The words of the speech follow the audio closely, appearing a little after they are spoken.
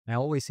I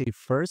always say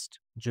first,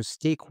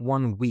 just take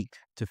 1 week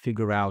to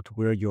figure out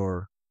where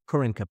your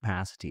current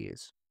capacity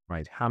is,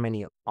 right? How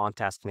many on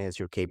task minutes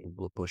you're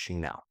capable of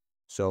pushing now.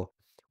 So,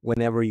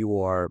 whenever you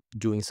are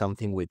doing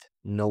something with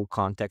no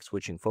context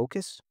switching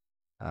focus,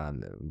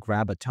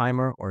 grab a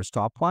timer or a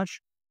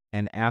stopwatch.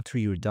 And after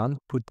you're done,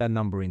 put that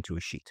number into a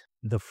sheet.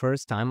 The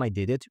first time I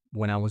did it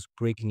when I was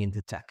breaking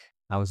into tech,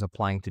 I was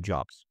applying to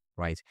jobs,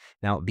 right?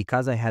 Now,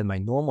 because I had my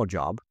normal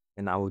job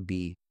and I would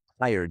be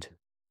tired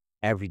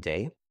every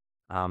day,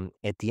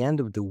 at the end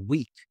of the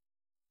week,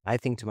 I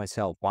think to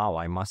myself, wow,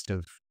 I must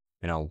have,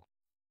 you know,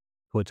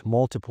 put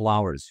multiple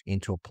hours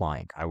into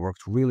applying. I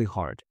worked really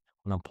hard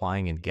on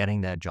applying and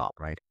getting that job,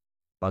 right?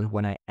 But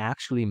when I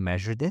actually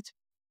measured it,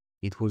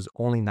 it was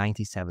only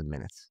 97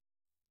 minutes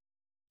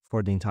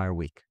for the entire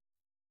week.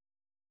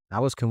 I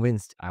was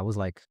convinced. I was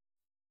like,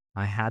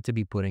 I had to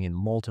be putting in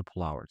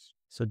multiple hours.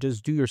 So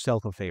just do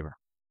yourself a favor.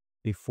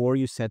 Before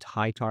you set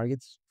high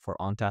targets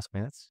for on task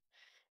minutes,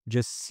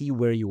 just see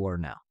where you are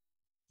now.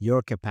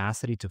 Your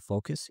capacity to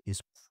focus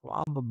is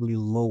probably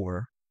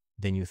lower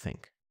than you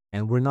think.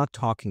 And we're not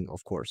talking,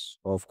 of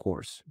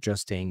course,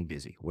 just staying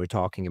busy. We're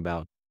talking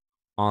about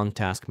on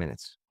task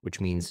minutes, which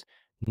means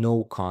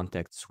no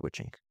context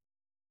switching.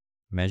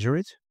 Measure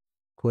it,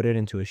 put it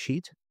into a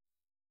sheet,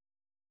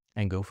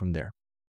 and go from there.